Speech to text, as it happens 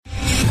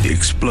The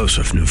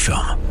explosive new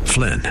film,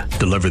 Flynn,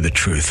 deliver the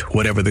truth,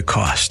 whatever the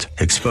cost.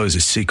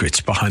 Exposes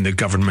secrets behind the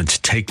government's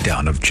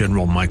takedown of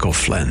General Michael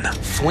Flynn.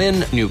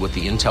 Flynn knew what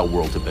the intel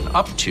world had been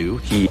up to.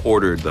 He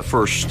ordered the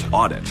first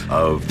audit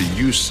of the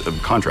use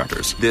of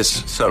contractors.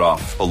 This set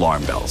off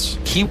alarm bells.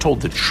 He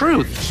told the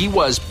truth. He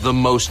was the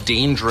most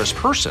dangerous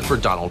person for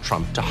Donald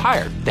Trump to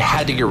hire. They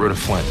had to get rid of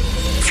Flynn.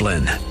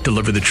 Flynn,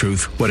 deliver the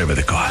truth, whatever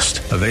the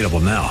cost. Available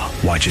now.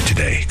 Watch it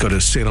today. Go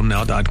to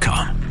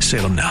salemnow.com.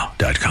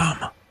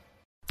 salemnow.com.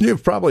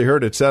 You've probably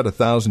heard it said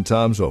 1,000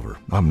 times over.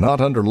 I'm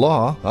not under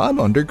law, I'm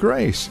under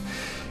grace.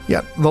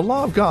 Yet the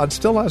law of God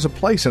still has a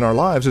place in our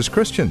lives as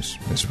Christians,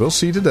 as we'll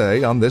see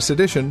today on this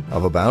edition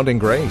of Abounding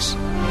Grace.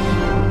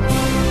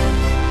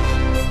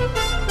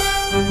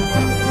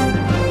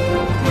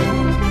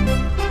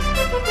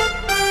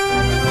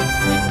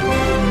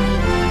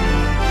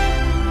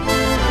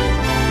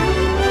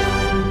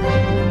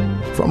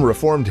 From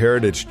Reformed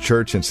Heritage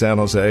Church in San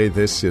Jose,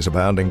 this is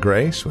Abounding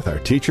Grace with our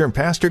teacher and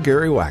pastor,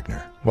 Gary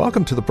Wagner.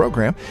 Welcome to the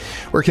program.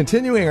 We're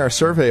continuing our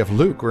survey of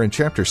Luke. We're in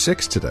chapter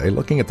 6 today,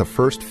 looking at the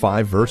first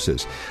 5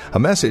 verses. A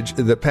message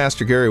that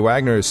Pastor Gary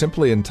Wagner is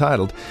simply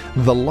entitled,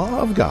 The Law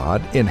of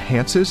God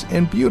Enhances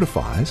and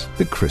Beautifies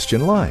the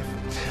Christian Life.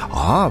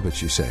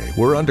 But you say,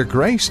 we're under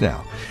grace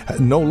now,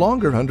 no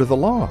longer under the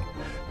law.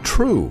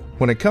 True,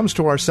 when it comes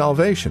to our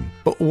salvation,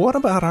 but what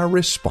about our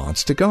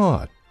response to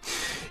God?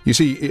 You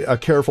see, a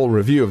careful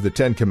review of the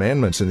Ten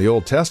Commandments in the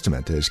Old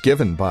Testament, as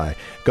given by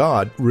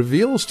God,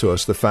 reveals to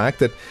us the fact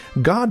that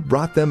God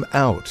brought them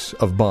out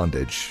of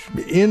bondage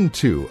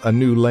into a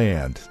new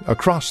land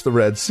across the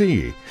Red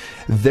Sea.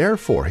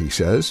 Therefore, he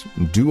says,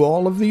 do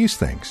all of these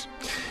things.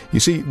 You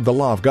see, the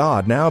law of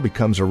God now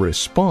becomes a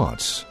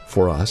response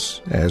for us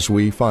as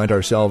we find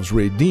ourselves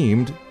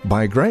redeemed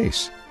by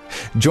grace.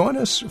 Join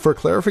us for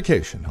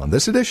clarification on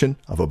this edition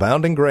of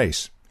Abounding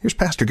Grace. Here's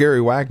Pastor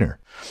Gary Wagner.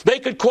 They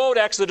could quote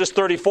Exodus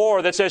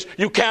 34 that says,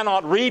 you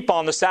cannot reap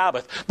on the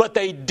Sabbath. But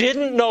they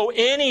didn't know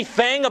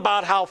anything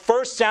about how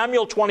 1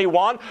 Samuel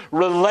 21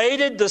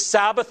 related to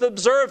Sabbath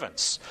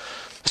observance.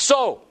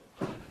 So,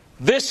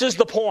 this is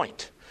the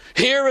point.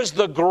 Here is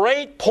the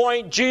great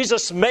point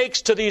Jesus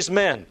makes to these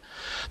men.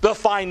 The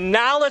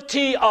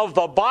finality of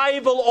the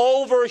Bible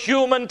over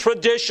human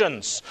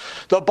traditions.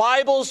 The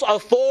Bible's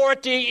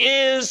authority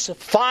is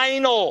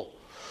final.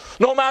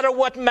 No matter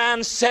what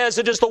man says,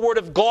 it is the Word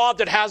of God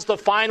that has the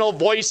final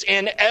voice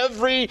in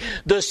every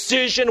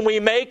decision we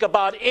make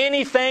about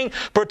anything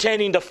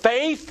pertaining to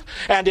faith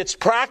and its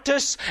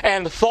practice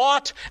and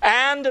thought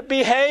and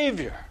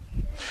behavior.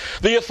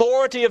 The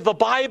authority of the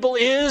Bible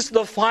is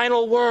the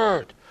final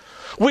word.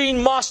 We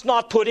must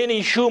not put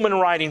any human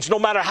writings, no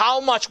matter how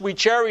much we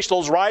cherish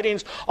those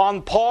writings,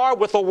 on par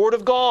with the Word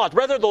of God.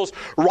 Whether those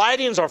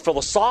writings are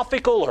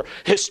philosophical or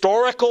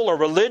historical or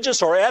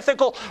religious or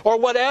ethical or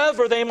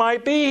whatever they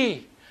might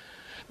be.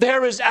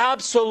 There is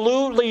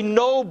absolutely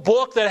no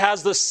book that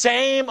has the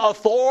same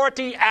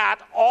authority at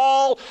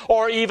all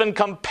or even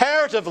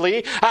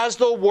comparatively as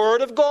the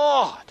Word of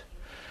God.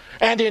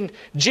 And in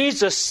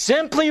Jesus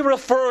simply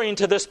referring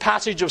to this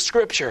passage of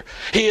Scripture,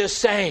 He is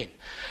saying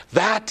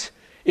that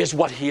is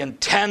what He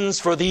intends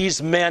for these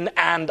men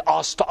and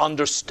us to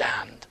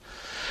understand.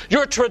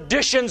 Your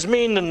traditions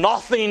mean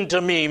nothing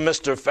to me,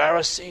 Mr.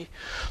 Pharisee.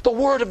 The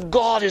Word of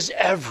God is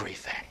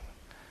everything.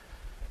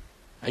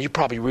 Now you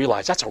probably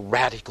realize that's a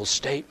radical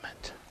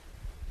statement.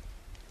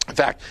 In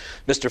fact,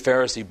 Mr.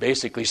 Pharisee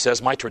basically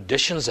says, my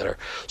traditions that are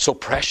so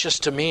precious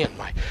to me and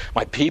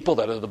my people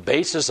that are the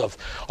basis of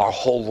our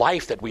whole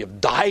life, that we have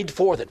died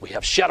for, that we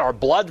have shed our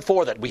blood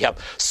for, that we have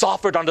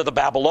suffered under the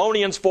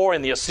Babylonians for,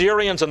 and the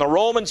Assyrians and the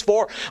Romans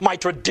for, my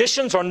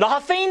traditions are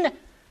nothing?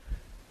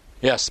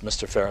 Yes,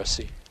 Mr.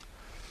 Pharisee,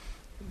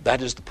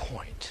 that is the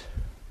point.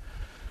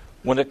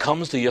 When it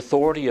comes to the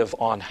authority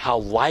on how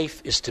life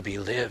is to be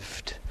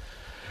lived,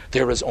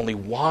 there is only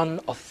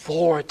one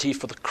authority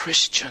for the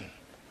Christian.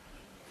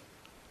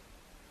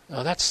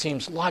 Now that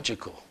seems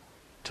logical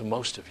to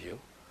most of you,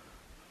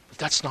 but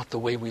that's not the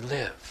way we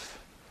live.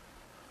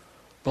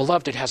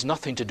 Beloved, it has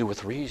nothing to do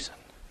with reason.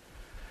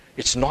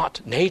 It's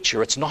not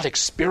nature, it's not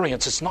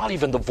experience, it's not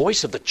even the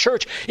voice of the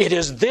church. It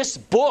is this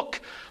book,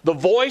 the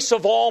voice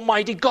of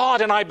Almighty God.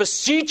 And I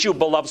beseech you,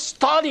 beloved,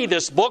 study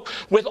this book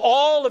with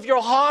all of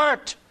your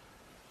heart.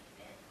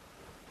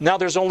 Now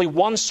there's only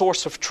one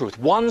source of truth,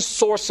 one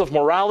source of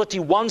morality,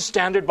 one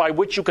standard by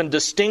which you can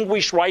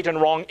distinguish right and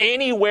wrong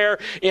anywhere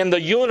in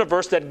the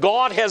universe that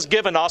God has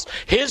given us,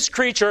 His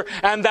creature,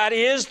 and that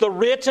is the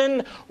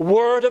written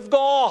Word of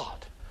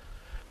God.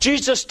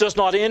 Jesus does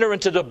not enter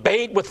into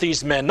debate with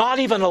these men, not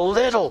even a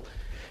little.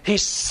 He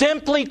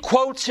simply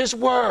quotes His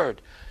Word.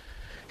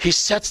 He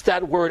sets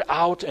that Word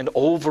out and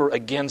over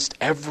against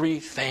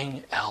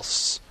everything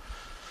else.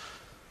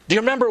 Do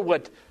you remember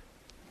what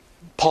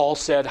Paul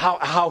said,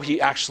 how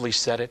he actually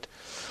said it?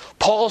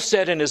 Paul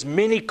said in his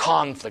many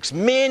conflicts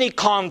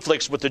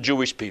with the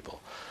Jewish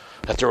people,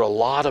 that there are a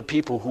lot of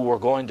people who are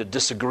going to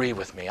disagree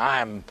with me. I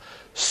am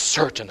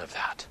certain of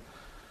that.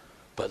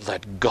 But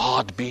let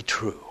God be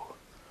true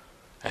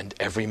and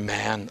every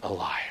man a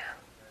liar.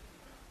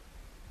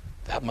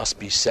 That must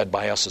be said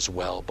by us as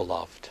well,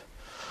 beloved.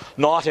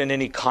 Not in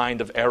any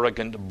kind of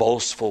arrogant,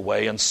 boastful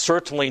way, and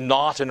certainly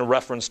not in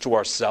reference to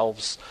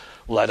ourselves.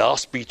 Let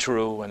us be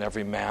true and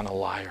every man a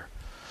liar.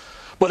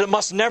 But it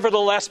must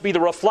nevertheless be the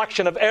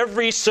reflection of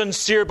every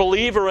sincere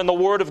believer in the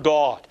Word of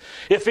God.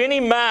 If any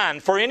man,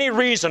 for any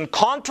reason,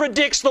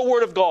 contradicts the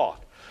Word of God,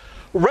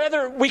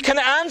 whether we can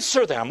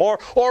answer them or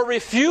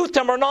refute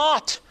them or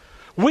not,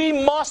 we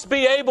must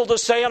be able to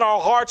say in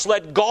our hearts,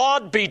 let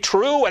God be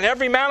true and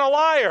every man a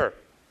liar.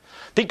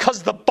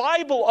 Because the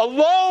Bible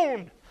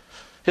alone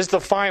is the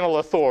final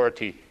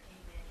authority.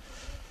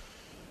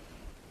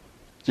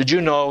 Did you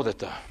know that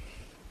the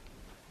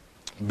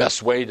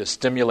best way to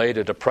stimulate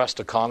a depressed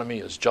economy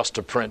is just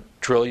to print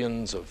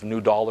trillions of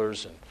new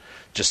dollars and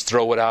just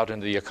throw it out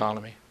into the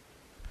economy?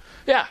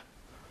 Yeah,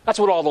 that's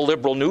what all the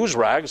liberal news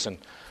rags and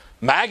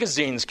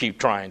magazines keep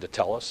trying to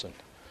tell us. And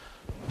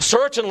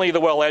certainly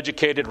the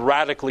well-educated,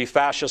 radically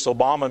fascist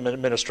Obama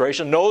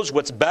administration knows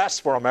what's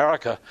best for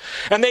America.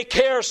 And they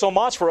care so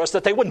much for us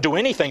that they wouldn't do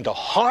anything to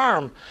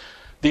harm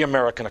the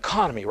American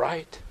economy,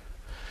 right?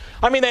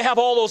 I mean, they have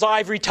all those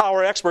ivory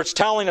tower experts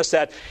telling us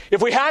that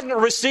if we hadn't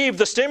received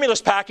the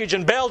stimulus package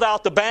and bailed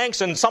out the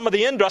banks and some of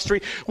the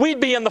industry, we'd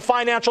be in the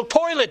financial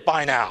toilet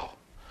by now.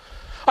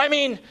 I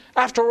mean,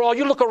 after all,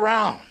 you look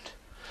around.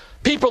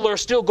 People are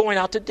still going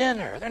out to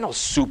dinner. There are no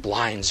soup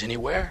lines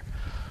anywhere.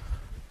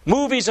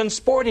 Movies and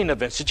sporting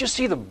events. Did you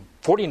see the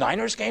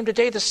 49ers game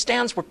today? The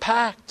stands were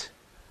packed.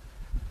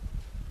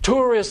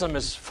 Tourism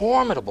is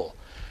formidable.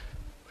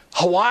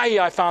 Hawaii,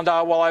 I found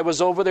out while I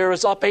was over there,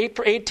 is up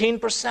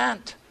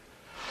 18%.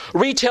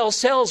 Retail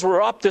sales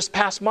were up this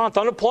past month.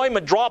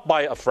 Unemployment dropped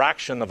by a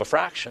fraction of a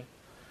fraction.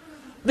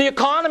 The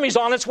economy's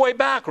on its way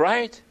back,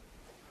 right?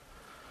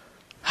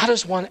 How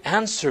does one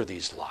answer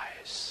these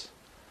lies?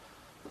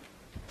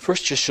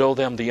 First, you show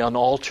them the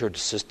unaltered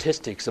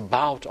statistics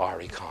about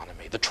our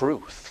economy, the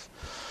truth.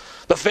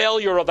 The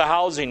failure of the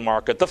housing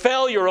market, the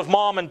failure of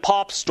mom and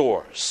pop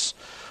stores,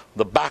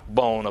 the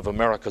backbone of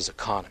America's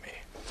economy.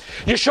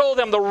 You show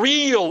them the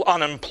real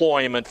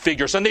unemployment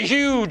figures and the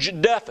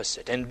huge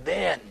deficit. And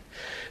then,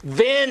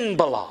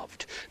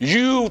 beloved,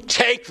 you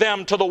take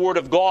them to the Word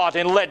of God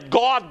and let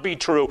God be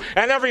true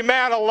and every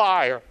man a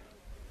liar.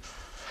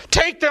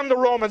 Take them to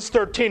Romans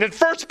 13 and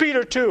 1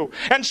 Peter 2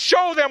 and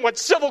show them what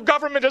civil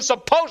government is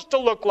supposed to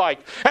look like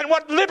and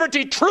what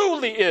liberty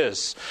truly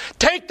is.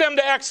 Take them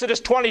to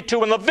Exodus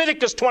 22 and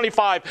Leviticus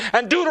 25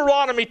 and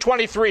Deuteronomy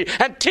 23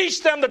 and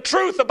teach them the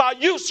truth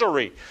about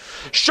usury.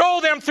 Show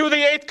them through the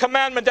 8th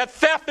commandment that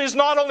theft is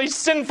not only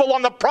sinful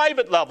on the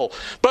private level,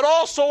 but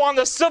also on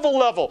the civil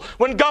level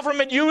when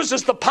government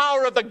uses the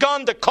power of the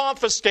gun to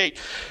confiscate,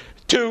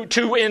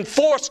 to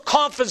enforce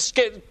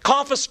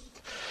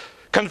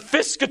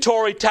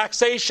confiscatory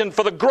taxation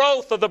for the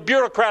growth of the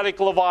bureaucratic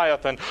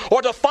leviathan,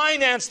 or to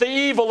finance the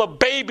evil of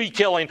baby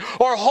killing,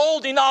 or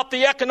holding up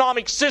the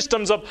economic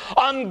systems of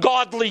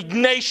ungodly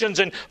nations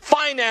and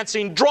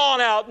financing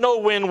drawn-out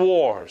no-win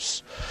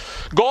wars.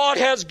 God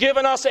has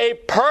given us a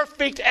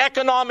perfect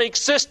economic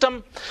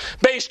system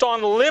based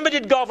on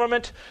limited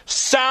government,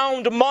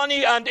 sound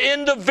money, and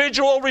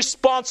individual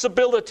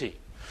responsibility.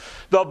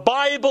 The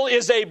Bible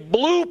is a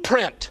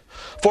blueprint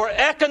for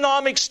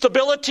economic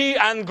stability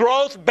and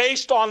growth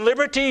based on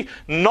liberty,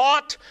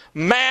 not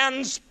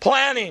man's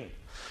planning.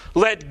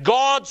 Let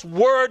God's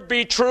word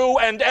be true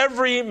and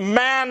every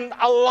man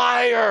a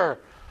liar.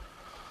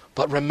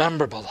 But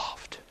remember,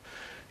 beloved,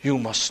 you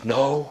must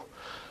know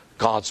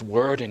God's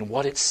word and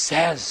what it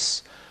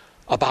says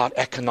about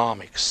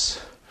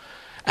economics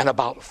and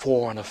about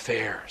foreign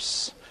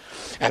affairs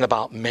and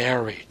about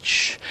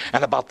marriage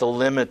and about the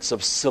limits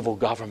of civil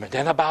government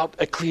and about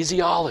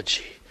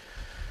ecclesiology,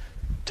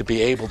 to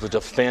be able to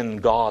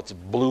defend God's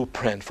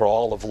blueprint for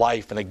all of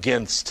life and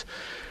against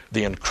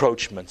the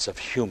encroachments of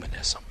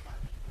humanism.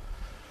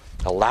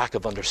 A lack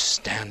of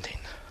understanding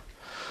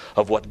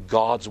of what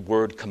God's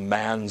word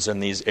commands in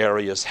these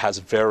areas has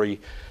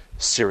very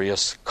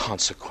serious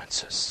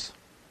consequences.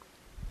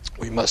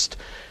 We must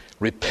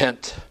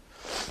repent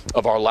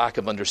of our lack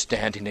of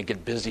understanding and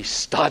get busy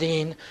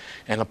studying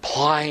and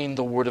applying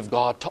the Word of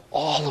God to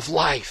all of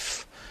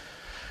life.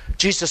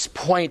 Jesus'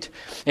 point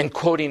in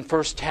quoting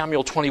 1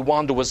 Samuel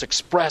 21 was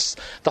express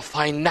the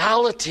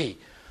finality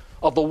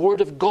of the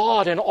Word of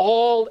God in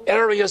all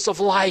areas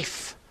of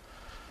life.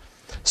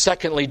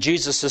 Secondly,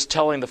 Jesus is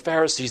telling the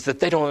Pharisees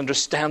that they don't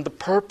understand the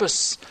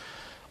purpose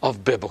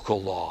of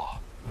biblical law.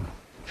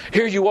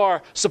 Here you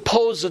are,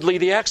 supposedly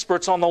the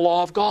experts on the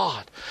law of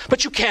God,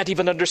 but you can't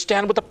even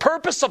understand what the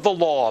purpose of the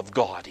law of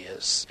God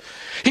is.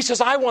 He says,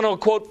 I want to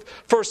quote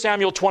 1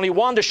 Samuel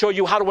 21 to show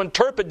you how to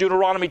interpret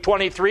Deuteronomy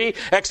 23,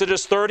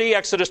 Exodus 30,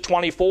 Exodus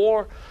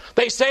 24.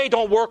 They say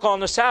don't work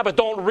on the Sabbath,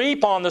 don't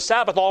reap on the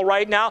Sabbath. All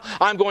right, now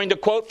I'm going to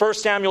quote 1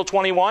 Samuel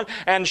 21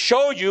 and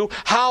show you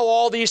how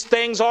all these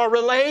things are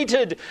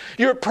related.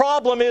 Your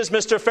problem is,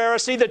 Mr.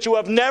 Pharisee, that you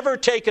have never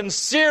taken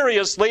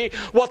seriously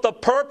what the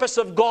purpose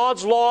of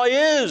God's law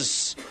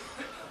is.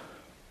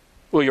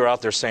 Well, you're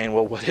out there saying,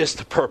 well, what is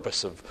the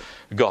purpose of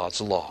God's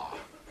law?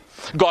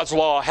 God's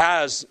law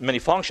has many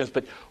functions,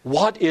 but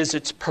what is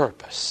its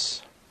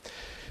purpose?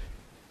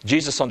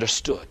 Jesus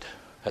understood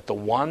that the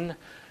one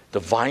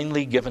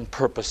divinely given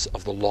purpose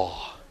of the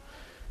law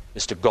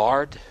is to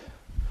guard,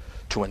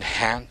 to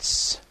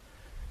enhance,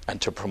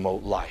 and to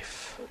promote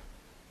life.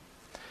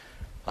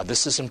 Now,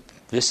 this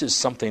is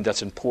something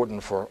that's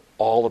important for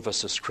all of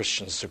us as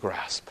Christians to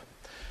grasp.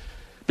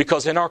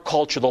 Because in our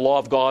culture, the law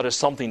of God is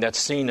something that's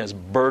seen as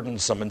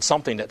burdensome and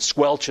something that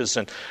squelches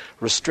and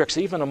restricts,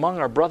 even among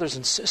our brothers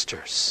and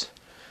sisters.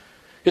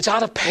 It's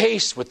out of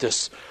pace with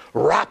this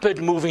rapid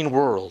moving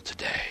world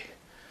today.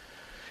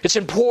 It's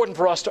important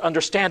for us to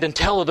understand and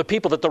tell other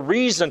people that the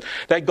reason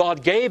that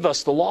God gave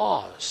us the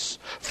laws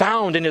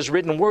found in His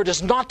written word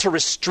is not to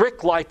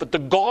restrict life, but to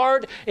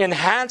guard,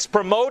 enhance,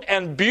 promote,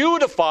 and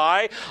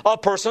beautify a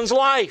person's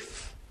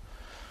life.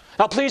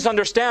 Now, please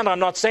understand, I'm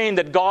not saying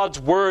that God's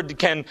word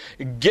can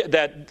I'm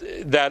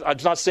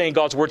not saying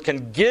God's word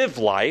can give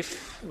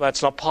life.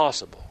 That's not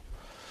possible.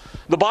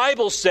 The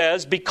Bible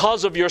says,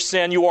 because of your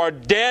sin, you are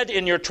dead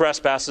in your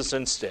trespasses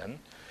and sin.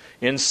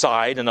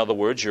 Inside, in other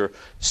words, you're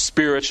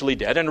spiritually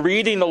dead. And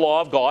reading the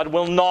law of God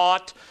will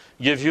not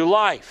give you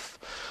life.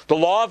 The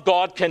law of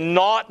God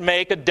cannot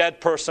make a dead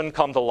person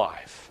come to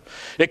life.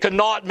 It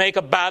cannot make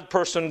a bad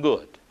person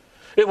good.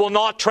 It will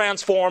not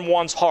transform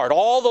one's heart.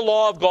 All the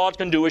law of God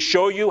can do is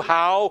show you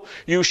how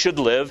you should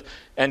live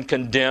and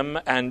condemn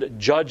and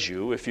judge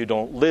you if you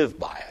don't live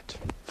by it.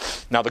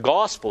 Now, the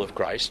gospel of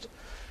Christ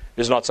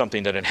is not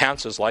something that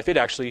enhances life. It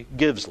actually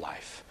gives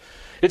life.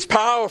 It's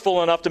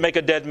powerful enough to make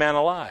a dead man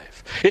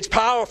alive. It's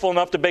powerful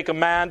enough to make a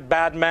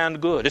bad man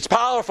good. It's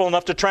powerful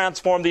enough to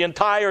transform the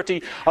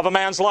entirety of a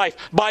man's life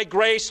by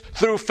grace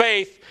through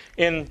faith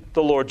in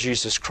the Lord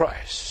Jesus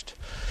Christ.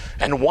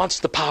 And once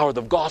the power of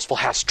the gospel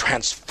has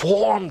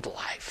transformed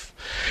life,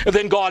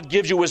 then God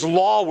gives you His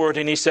law word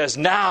and He says,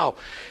 now,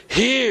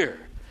 here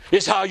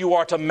is how you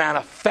are to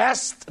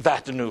manifest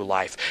that new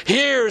life.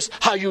 Here's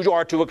how you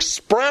are to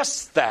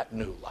express that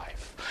new life.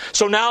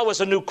 So now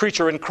as a new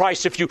creature in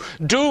Christ, if you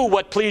do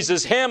what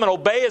pleases Him and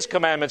obey His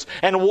commandments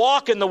and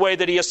walk in the way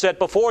that He has set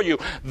before you,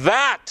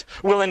 that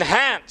will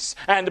enhance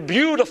and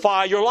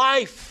beautify your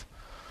life.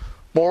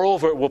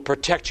 Moreover, it will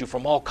protect you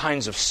from all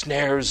kinds of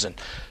snares and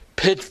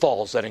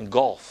pitfalls that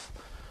engulf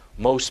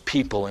most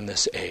people in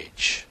this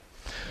age.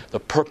 The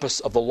purpose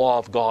of the law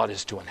of God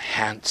is to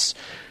enhance,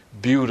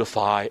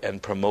 beautify,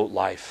 and promote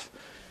life,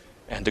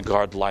 and to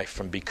guard life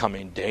from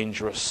becoming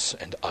dangerous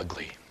and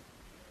ugly.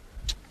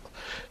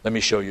 Let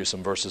me show you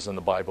some verses in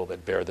the Bible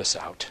that bear this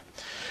out.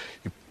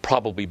 You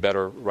probably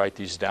better write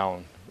these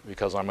down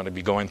because I'm going to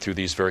be going through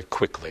these very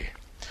quickly.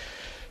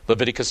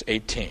 Leviticus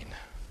 18.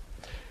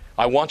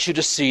 I want you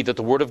to see that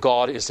the Word of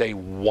God is a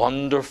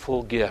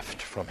wonderful gift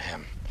from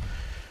Him.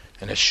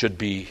 And it should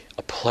be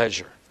a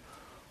pleasure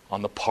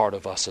on the part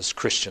of us as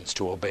Christians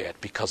to obey it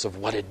because of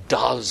what it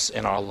does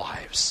in our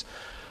lives.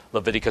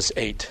 Leviticus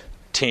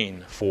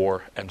 18,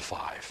 4 and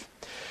 5.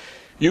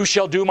 You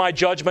shall do my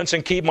judgments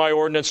and keep my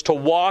ordinance to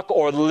walk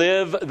or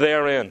live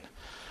therein.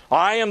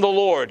 I am the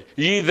Lord.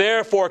 Ye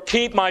therefore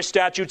keep my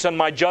statutes and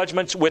my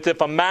judgments, with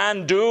if a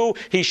man do,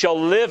 he shall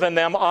live in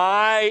them.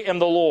 I am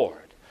the Lord.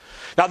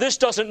 Now, this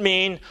doesn't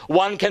mean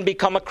one can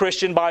become a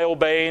Christian by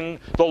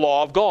obeying the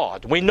law of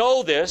God. We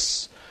know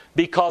this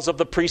because of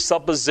the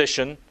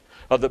presupposition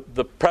of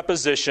the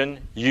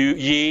preposition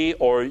ye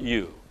or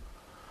you.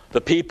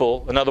 The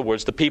people, in other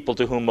words, the people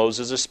to whom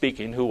Moses is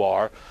speaking, who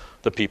are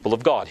the people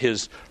of God,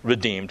 His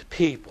redeemed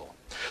people.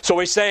 So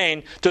He's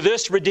saying to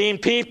this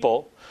redeemed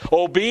people,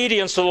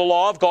 obedience to the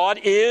law of God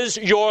is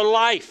your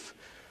life.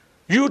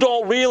 You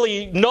don't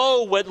really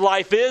know what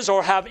life is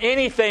or have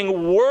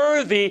anything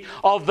worthy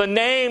of the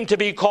name to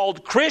be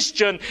called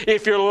Christian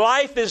if your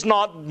life is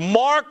not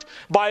marked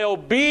by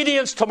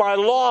obedience to my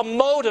law,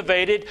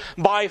 motivated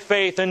by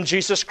faith in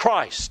Jesus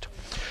Christ.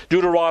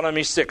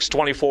 Deuteronomy 6,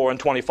 24 and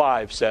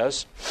 25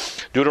 says,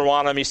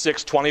 Deuteronomy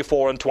 6,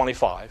 24 and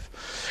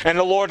 25. And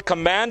the Lord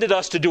commanded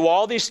us to do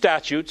all these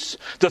statutes,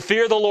 to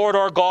fear the Lord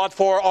our God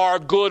for our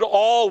good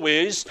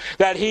always,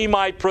 that He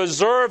might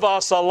preserve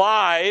us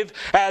alive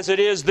as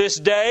it is this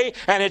day,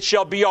 and it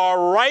shall be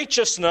our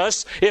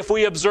righteousness if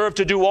we observe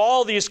to do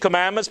all these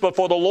commandments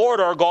before the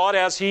Lord our God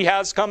as He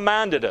has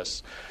commanded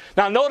us.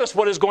 Now notice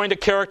what is going to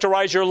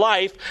characterize your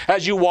life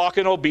as you walk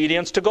in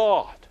obedience to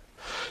God.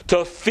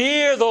 To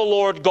fear the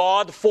Lord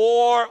God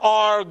for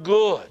our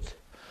good.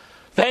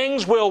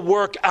 Things will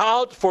work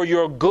out for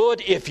your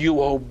good if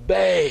you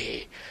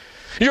obey.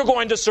 You're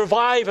going to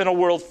survive in a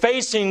world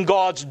facing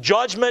God's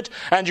judgment,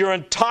 and your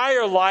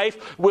entire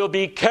life will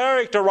be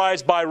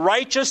characterized by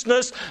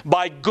righteousness,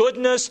 by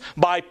goodness,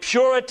 by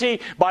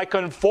purity, by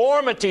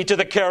conformity to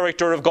the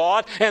character of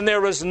God. And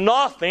there is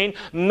nothing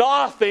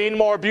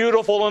more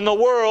beautiful in the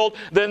world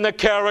than the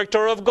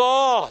character of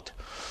God.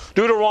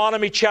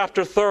 Deuteronomy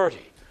chapter 30.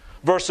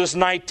 Verses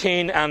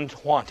 19 and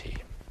 20.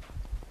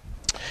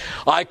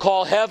 I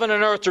call heaven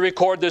and earth to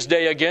record this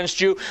day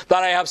against you,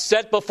 that I have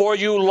set before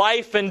you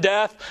life and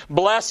death,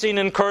 blessing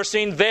and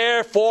cursing.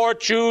 Therefore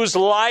choose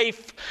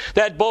life,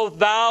 that both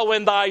thou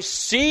and thy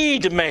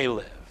seed may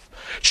live,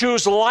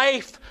 Choose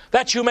life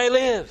that you may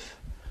live.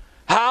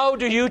 How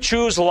do you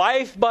choose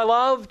life,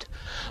 beloved?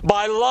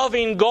 By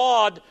loving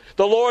God,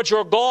 the Lord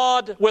your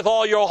God, with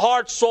all your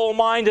heart, soul,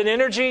 mind, and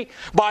energy,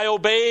 by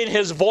obeying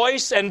His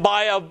voice and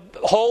by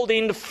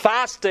holding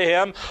fast to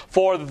Him.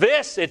 For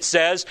this, it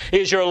says,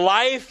 is your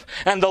life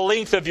and the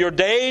length of your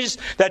days,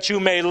 that you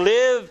may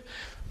live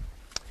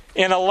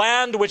in a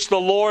land which the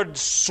Lord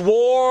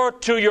swore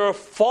to your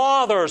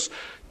fathers.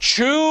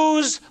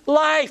 Choose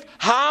life.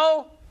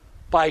 How?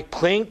 By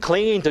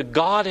clinging to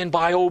God and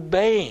by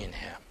obeying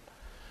Him.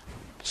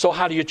 So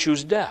how do you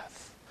choose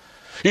death?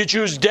 You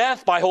choose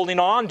death by holding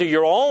on to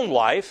your own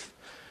life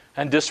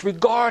and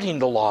disregarding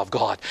the law of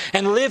God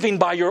and living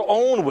by your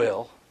own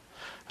will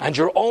and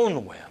your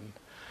own whim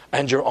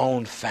and your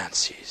own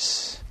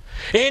fancies.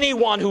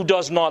 Anyone who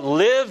does not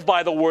live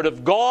by the Word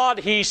of God,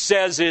 He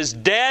says, is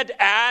dead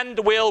and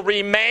will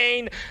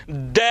remain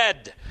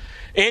dead.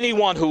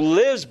 Anyone who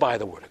lives by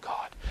the Word of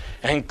God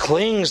and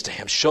clings to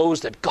Him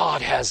shows that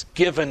God has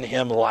given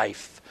him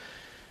life,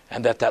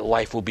 and that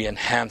life will be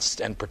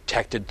enhanced and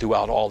protected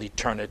throughout all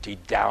eternity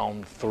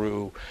down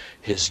through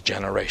his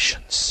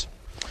generations.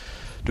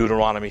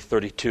 Deuteronomy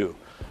 32,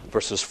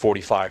 verses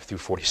 45 through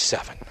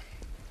 47.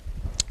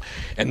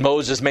 And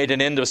Moses made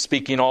an end of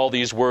speaking all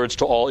these words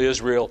to all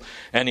Israel,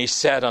 and he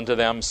said unto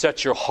them,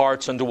 Set your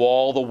hearts unto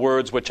all the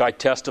words which I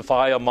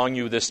testify among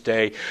you this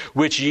day,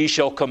 which ye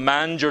shall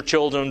command your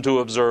children to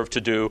observe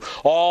to do,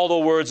 all the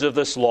words of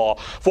this law.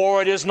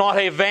 For it is not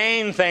a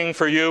vain thing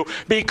for you,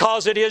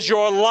 because it is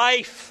your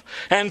life,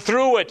 and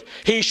through it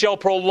he shall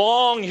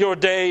prolong your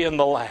day in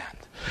the land.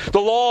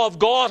 The law of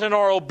God and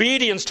our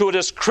obedience to it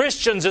as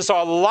Christians is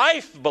our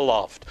life,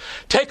 beloved.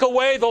 Take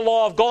away the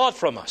law of God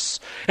from us,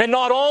 and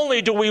not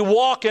only do we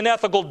walk in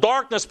ethical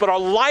darkness, but our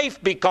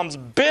life becomes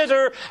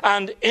bitter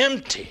and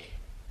empty.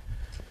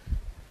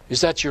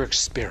 Is that your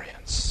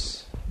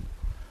experience?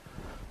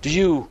 Do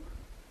you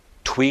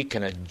tweak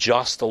and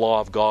adjust the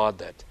law of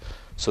God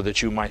so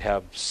that you might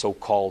have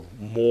so-called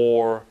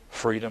more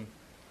freedom?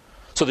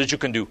 So that you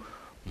can do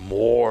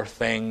more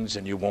things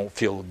and you won't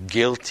feel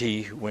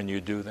guilty when you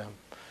do them?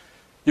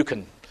 You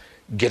can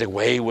get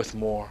away with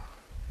more.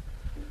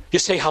 You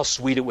say how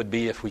sweet it would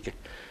be if we could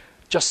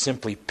just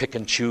simply pick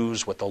and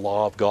choose what the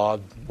law of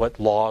God, what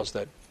laws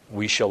that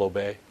we shall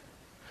obey.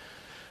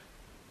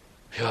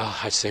 Yeah,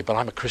 I say, but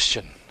I'm a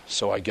Christian,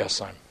 so I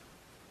guess I'm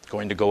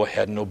going to go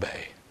ahead and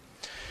obey.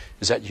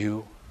 Is that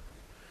you?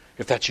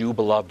 If that's you,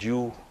 beloved,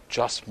 you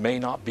just may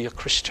not be a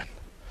Christian.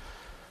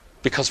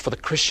 Because for the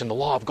Christian, the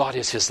law of God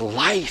is his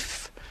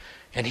life,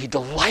 and he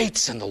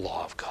delights in the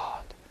law of God.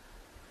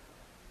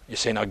 You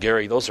say, now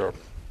Gary, those are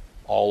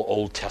all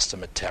Old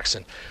Testament texts,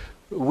 and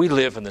we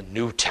live in the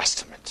New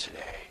Testament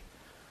today.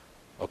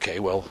 Okay,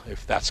 well,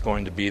 if that's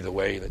going to be the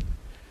way that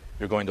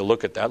you're going to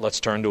look at that, let's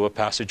turn to a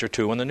passage or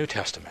two in the New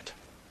Testament.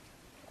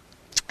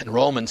 In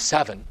Romans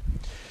 7,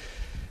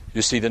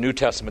 you see the New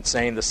Testament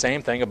saying the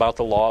same thing about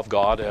the law of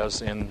God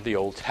as in the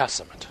Old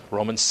Testament.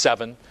 Romans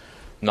 7,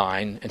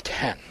 9, and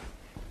 10.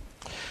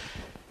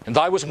 And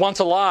I was once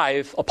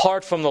alive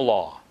apart from the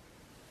law.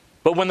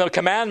 But when the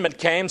commandment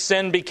came,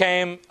 sin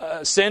became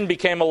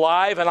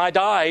alive, and I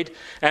died.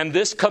 And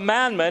this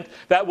commandment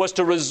that was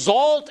to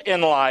result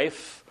in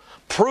life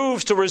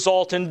proves to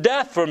result in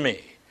death for me.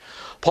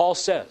 Paul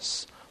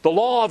says, the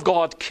law of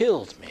God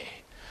killed me.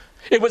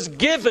 It was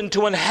given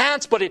to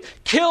enhance, but it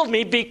killed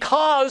me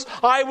because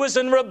I was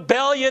in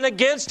rebellion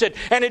against it.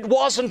 And it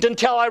wasn't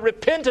until I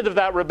repented of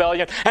that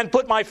rebellion and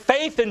put my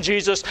faith in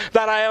Jesus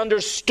that I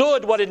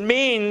understood what it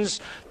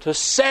means to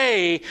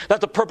say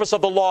that the purpose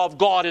of the law of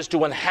God is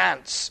to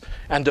enhance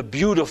and to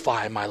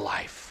beautify my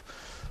life.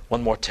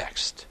 One more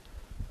text.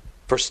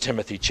 1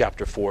 Timothy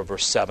chapter 4,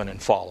 verse 7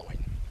 and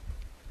following.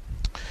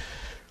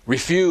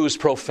 Refuse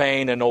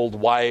profane and old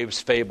wives'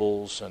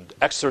 fables, and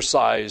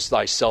exercise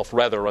thyself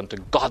rather unto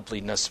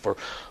godliness, for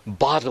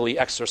bodily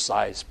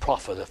exercise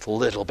profiteth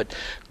little, but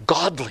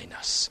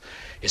godliness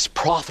is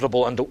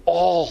profitable unto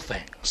all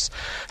things,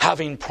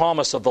 having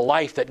promise of the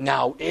life that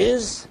now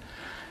is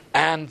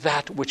and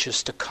that which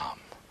is to come.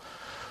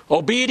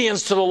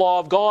 Obedience to the law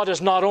of God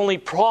is not only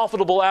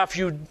profitable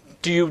after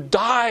you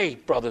die,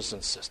 brothers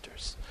and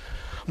sisters,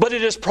 but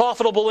it is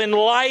profitable in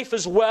life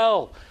as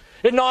well.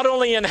 It not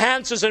only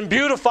enhances and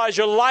beautifies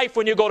your life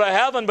when you go to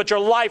heaven, but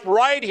your life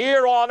right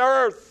here on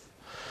earth.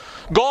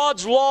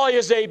 God's law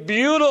is a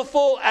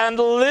beautiful and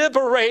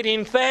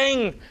liberating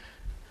thing.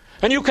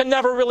 And you can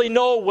never really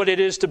know what it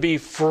is to be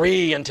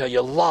free until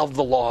you love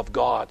the law of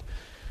God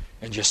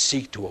and you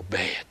seek to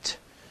obey it.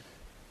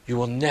 You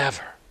will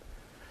never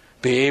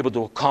be able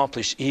to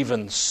accomplish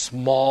even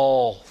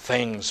small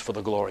things for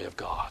the glory of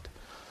God,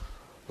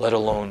 let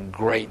alone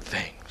great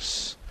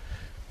things,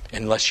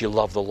 unless you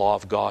love the law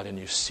of God and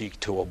you seek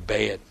to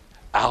obey it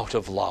out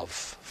of love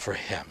for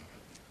Him.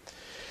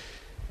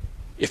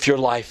 If your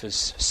life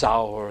is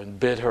sour and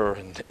bitter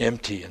and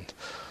empty and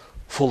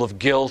full of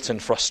guilt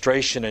and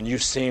frustration, and you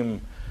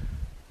seem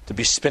to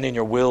be spinning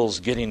your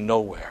wheels getting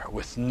nowhere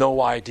with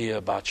no idea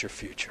about your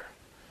future,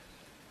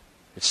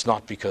 it's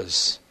not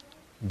because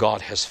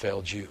God has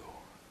failed you.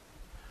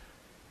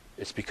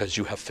 it's because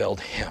you have failed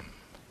Him,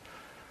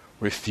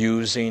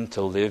 refusing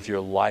to live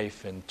your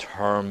life in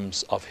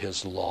terms of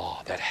His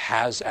law that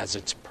has as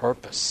its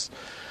purpose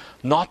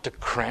not to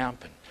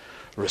cramp and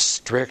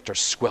restrict or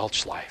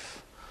squelch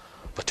life,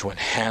 but to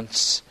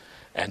enhance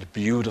and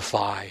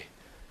beautify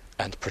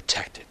and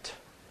protect it.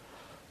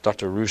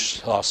 Dr.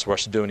 Rousas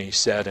Rushdoony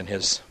said in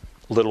his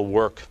little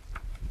work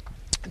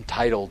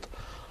entitled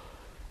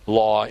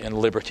Law and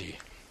Liberty,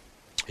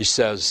 he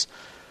says,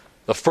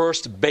 the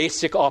first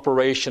basic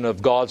operation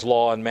of God's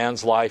law in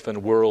man's life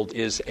and world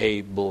is a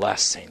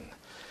blessing.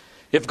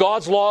 If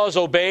God's law is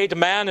obeyed,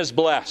 man is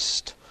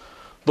blessed.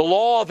 The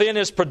law then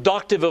is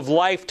productive of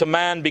life to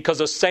man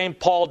because, as St.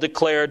 Paul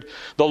declared,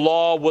 the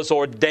law was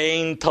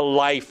ordained to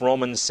life,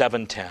 Romans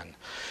 7:10.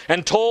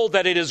 And told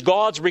that it is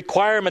God's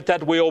requirement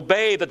that we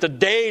obey, that the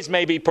days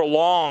may be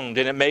prolonged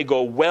and it may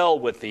go well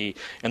with thee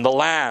in the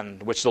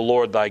land which the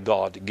Lord thy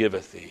God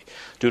giveth thee.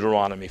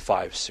 Deuteronomy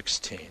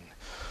 5:16.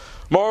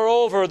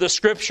 Moreover, the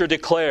Scripture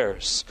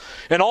declares,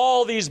 and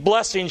all these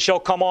blessings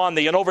shall come on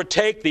thee and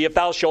overtake thee if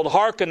thou shalt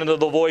hearken unto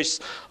the voice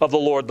of the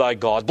Lord thy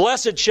God.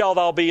 Blessed shall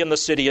thou be in the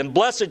city, and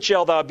blessed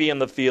shall thou be in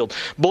the field.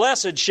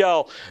 Blessed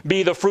shall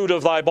be the fruit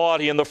of thy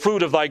body, and the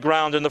fruit of thy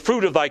ground, and the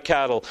fruit of thy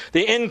cattle,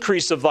 the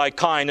increase of thy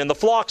kind, and the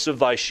flocks of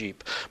thy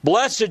sheep.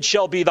 Blessed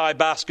shall be thy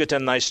basket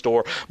and thy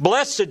store.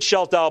 Blessed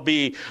shalt thou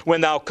be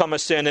when thou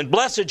comest in, and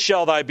blessed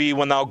shall thou be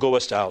when thou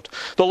goest out.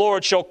 The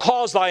Lord shall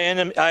cause thine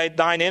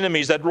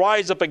enemies that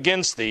rise up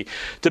against thee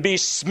to be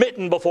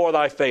smitten before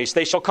thy face.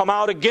 They shall come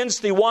out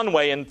against thee one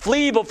way and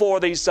flee before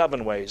thee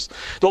 7 ways.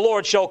 The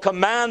Lord shall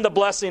command the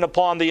blessing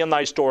upon thee in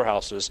thy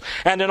storehouses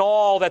and in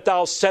all that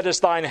thou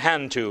settest thine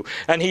hand to,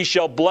 and He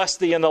shall bless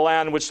thee in the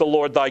land which the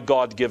Lord thy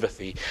God giveth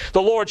thee.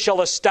 The Lord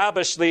shall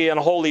establish thee an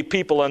holy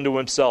people unto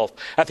Himself,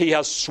 as He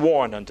has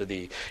sworn unto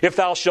thee, if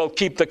thou shalt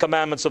keep the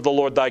commandments of the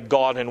Lord thy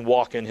God and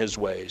walk in His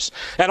ways.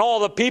 And all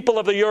the people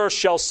of the earth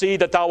shall see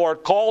that thou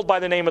art called by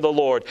the name of the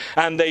Lord,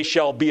 and they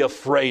shall be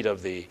afraid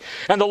of thee.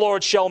 And the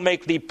Lord shall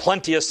make thee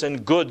plenteous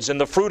in goods, in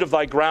the fruit of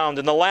thy ground,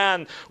 in the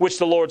land which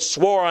the Lord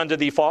swore unto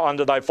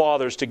thy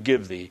fathers to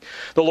give thee.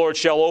 The Lord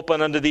shall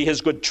open unto thee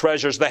His good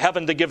treasures, the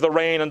heaven to give the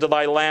rain unto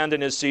thy land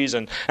in his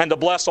season, and to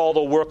bless all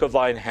the work of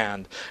thine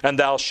hand. And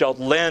thou shalt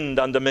lend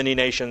unto many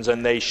nations,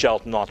 and they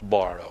shalt not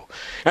borrow.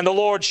 And the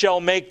Lord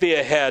shall make thee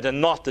a head, and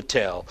not the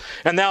tail.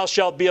 And thou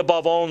shalt be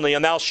above only,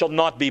 and thou shalt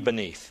not be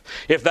beneath.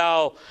 If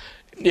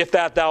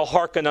that thou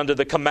hearken unto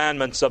the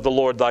commandments of the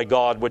Lord thy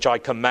God, which I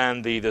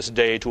command thee this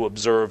day to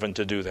observe and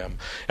to do them.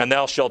 And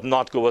thou shalt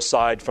not go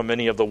aside from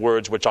any of the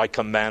words which I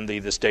command thee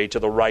this day to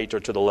the right or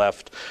to the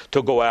left,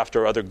 to go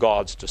after other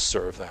gods to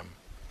serve them.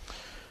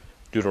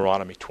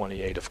 Deuteronomy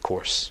 28, of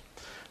course.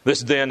 This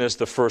then is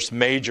the first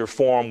major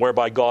form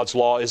whereby God's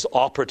law is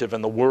operative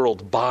in the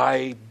world,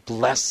 by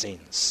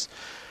blessings.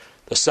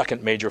 The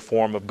second major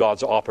form of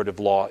God's operative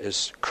law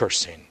is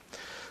cursing.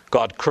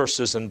 God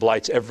curses and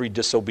blights every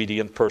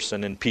disobedient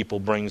person and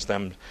brings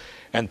them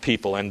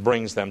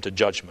to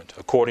judgment,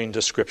 according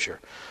to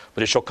Scripture.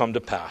 But it shall come to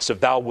pass,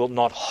 if thou wilt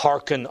not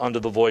hearken unto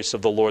the voice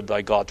of the Lord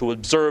thy God, to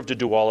observe to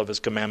do all of His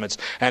commandments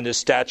and His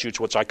statutes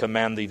which I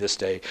command thee this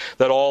day,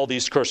 that all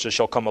these curses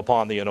shall come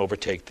upon thee and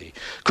overtake thee.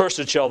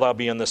 Cursed shall thou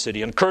be in the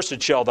city, and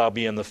cursed shall thou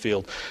be in the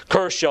field.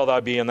 Cursed shall thou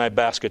be in thy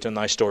basket and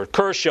thy store.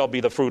 Cursed shall be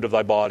the fruit of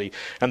thy body,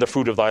 and the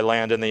fruit of thy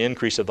land, and the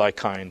increase of thy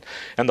kind,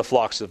 and the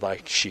flocks of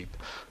thy sheep.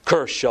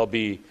 Cursed shall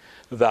be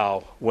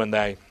thou when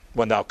thou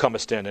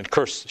comest in, and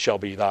cursed shall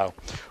be thou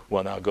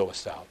when thou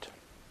goest out.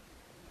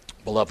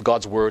 Beloved,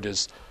 God's word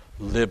is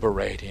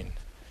liberating.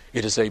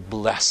 It is a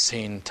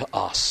blessing to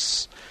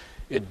us.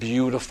 It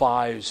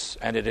beautifies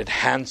and it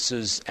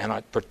enhances and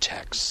it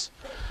protects.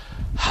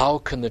 How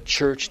can the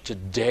church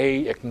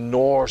today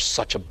ignore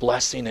such a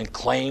blessing and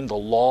claim the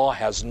law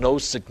has no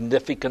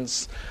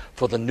significance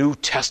for the New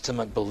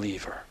Testament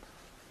believer?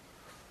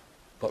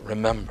 But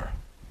remember,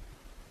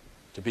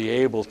 to be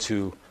able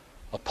to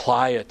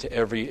apply it to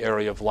every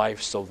area of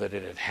life so that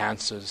it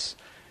enhances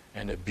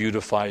and it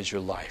beautifies your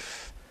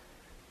life,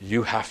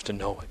 you have to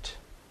know it.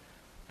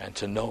 And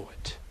to know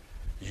it,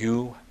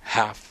 you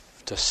have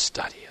to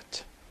study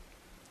it.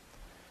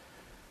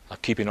 Now,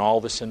 keeping all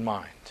this in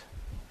mind,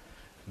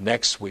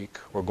 next week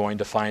we're going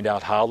to find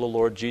out how the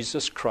Lord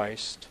Jesus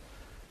Christ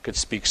could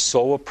speak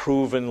so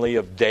approvingly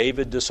of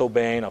David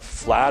disobeying a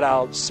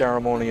flat-out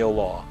ceremonial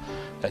law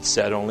that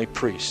said only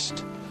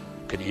priests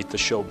could eat the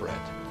showbread.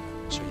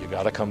 So you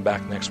got to come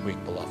back next week,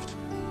 beloved.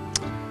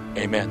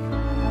 Amen.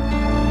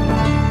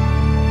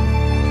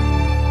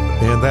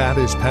 And that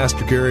is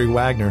Pastor Gary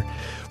Wagner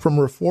from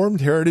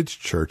Reformed Heritage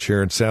Church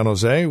here in San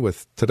Jose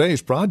with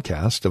today's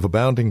broadcast of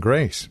Abounding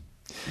Grace.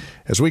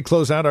 As we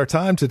close out our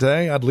time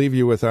today, I'd leave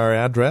you with our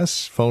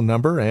address, phone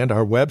number, and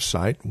our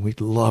website. We'd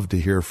love to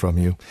hear from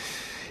you.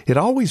 It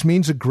always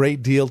means a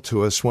great deal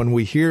to us when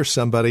we hear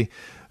somebody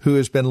who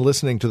has been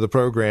listening to the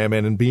program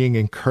and being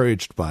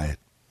encouraged by it.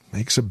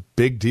 Makes a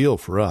big deal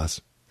for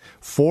us.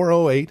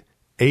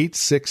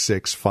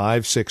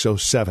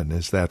 408-866-5607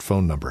 is that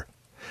phone number.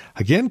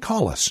 Again,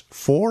 call us,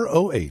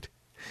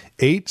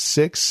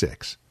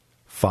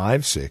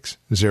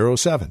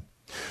 408-866-5607.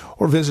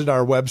 Or visit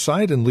our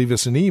website and leave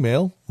us an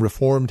email,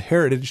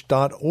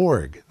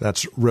 reformedheritage.org.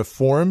 That's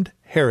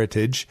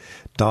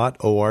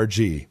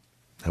reformedheritage.org.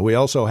 And we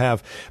also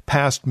have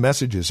past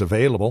messages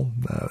available,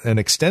 an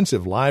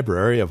extensive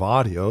library of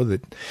audio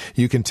that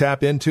you can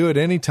tap into at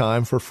any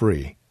time for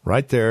free,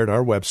 right there at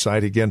our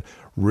website, again,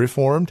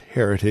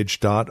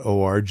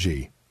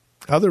 reformedheritage.org.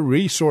 Other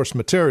resource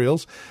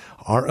materials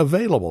are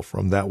available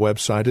from that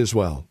website as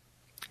well.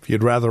 If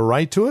you'd rather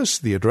write to us,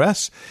 the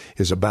address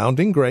is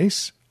Abounding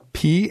Grace,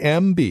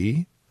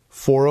 PMB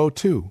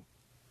 402,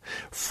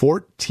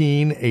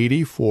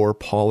 1484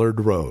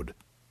 Pollard Road.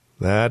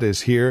 That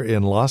is here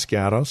in Los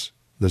Gatos.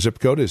 The zip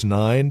code is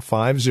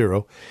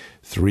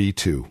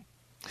 95032.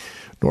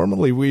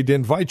 Normally, we'd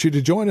invite you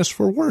to join us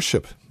for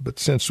worship, but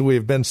since we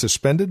have been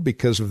suspended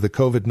because of the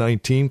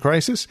COVID-19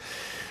 crisis,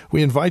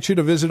 we invite you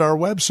to visit our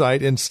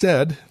website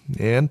instead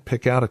and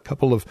pick out a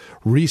couple of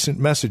recent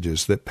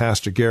messages that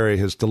Pastor Gary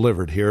has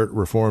delivered here at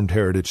Reformed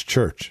Heritage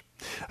Church.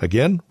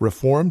 Again,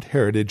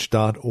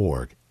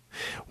 reformedheritage.org.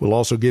 We'll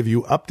also give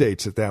you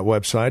updates at that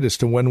website as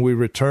to when we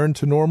return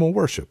to normal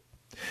worship.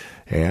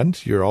 And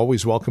you're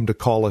always welcome to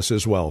call us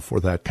as well for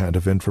that kind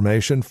of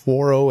information,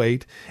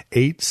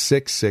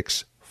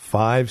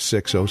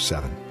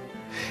 408-866-5607.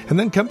 And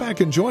then come back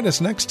and join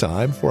us next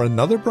time for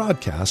another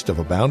broadcast of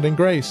Abounding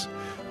Grace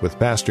with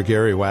Pastor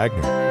Gary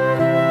Wagner.